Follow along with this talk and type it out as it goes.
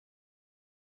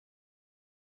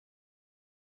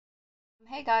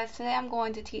Hey guys, today I'm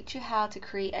going to teach you how to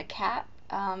create a cat,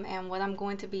 and what I'm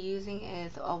going to be using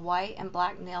is a white and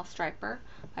black nail striper,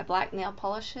 my black nail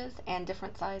polishes, and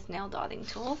different size nail dotting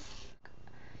tools.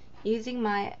 Using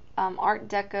my Art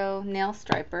Deco nail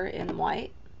striper in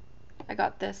white, I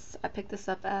picked this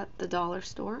up at the dollar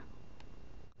store.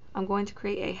 I'm going to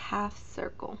create a half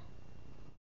circle.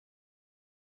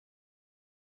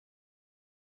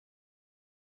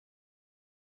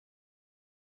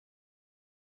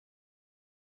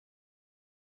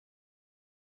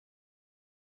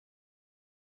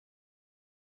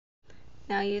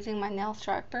 Now using my nail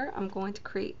striper, I'm going to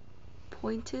create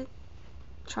pointed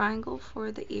triangle for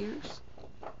the ears.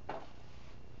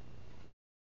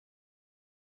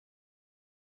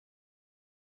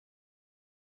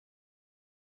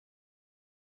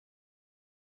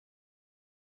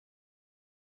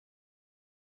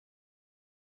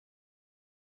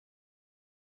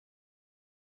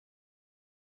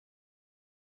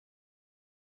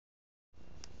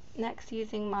 Next,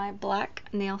 using my black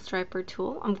nail striper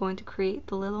tool, I'm going to create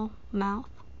the little mouth.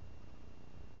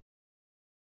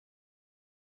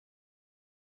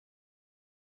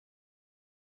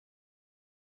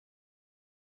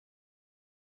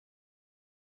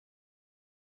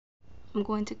 I'm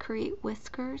going to create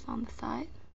whiskers on the side.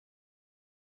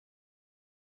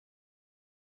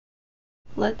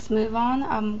 Let's move on.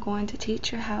 I'm going to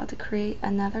teach you how to create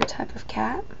another type of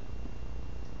cat.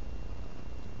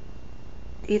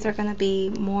 These are going to be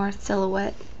more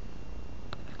silhouette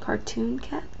cartoon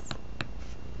cats.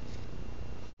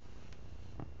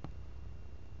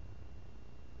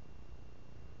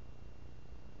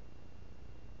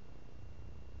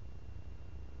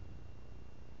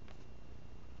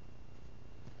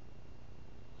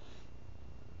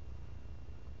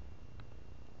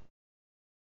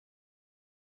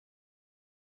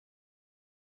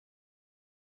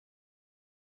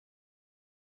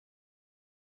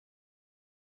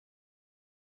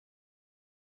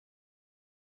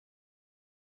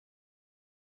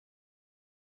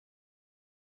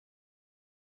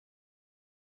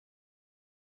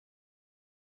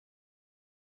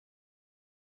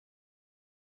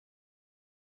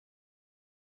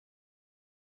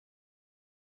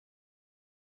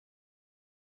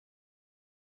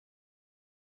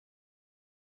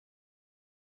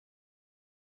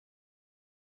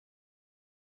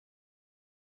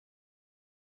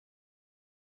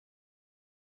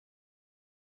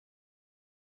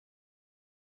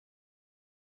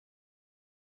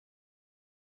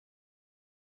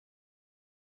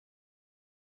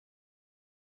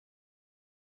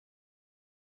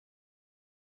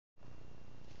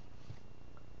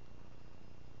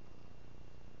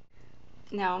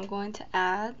 Now I'm going to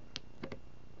add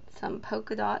some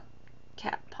polka dot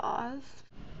cat paws.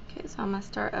 Okay, so I'm going to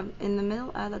start in the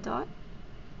middle, add a dot.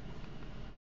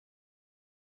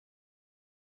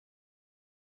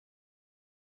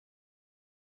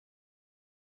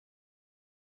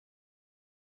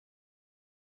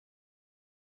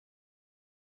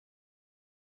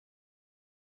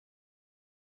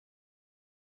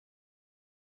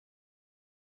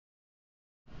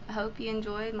 I hope you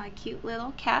enjoyed my cute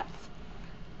little cats.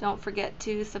 Don't forget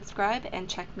to subscribe and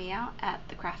check me out at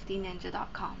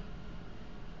thecraftyninja.com.